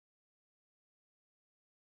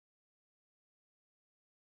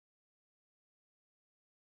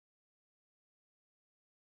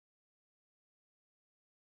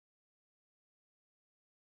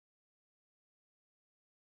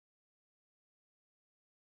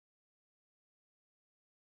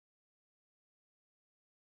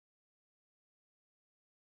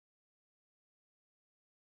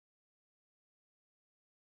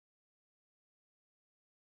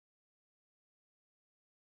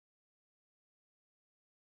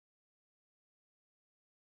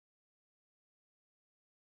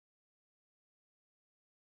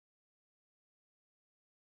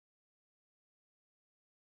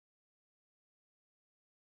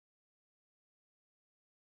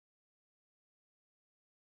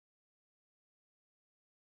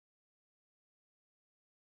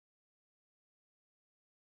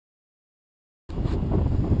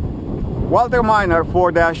Walter Miner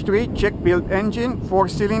 4-3 check built engine,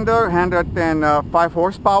 4-cylinder, 105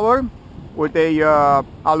 horsepower with a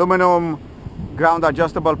aluminum ground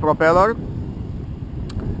adjustable propeller.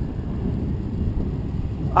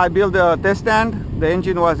 I built a test stand. The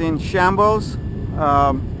engine was in shambles.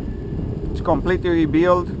 It's completely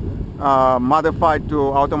rebuilt, modified to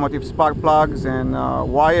automotive spark plugs and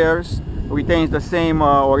wires. Retains the same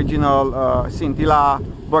original Scintilla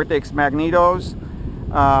Vortex magnetos.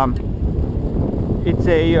 It's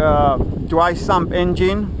a dry sump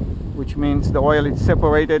engine, which means the oil is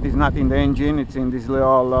separated. It's not in the engine, it's in this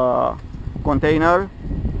little container.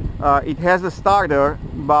 It has a starter,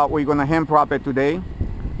 but we're gonna hand prop it today.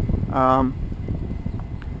 A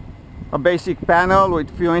basic panel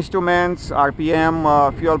with few instruments,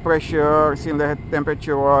 RPM, fuel pressure, cylinder head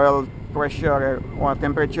temperature, oil pressure, oil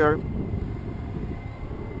temperature.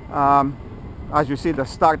 As you see, the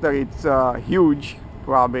starter, it's huge.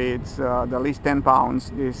 Probably it's the least 10 pounds.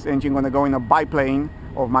 This engine gonna go in a biplane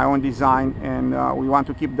of my own design, and we want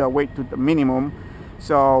to keep the weight to the minimum.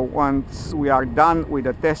 So once we are done with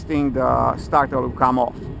the testing, the starter will come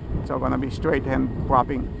off. So gonna be straight hand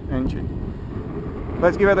propping engine.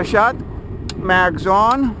 Let's give it a shot. Mags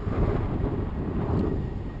on.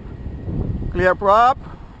 Clear prop.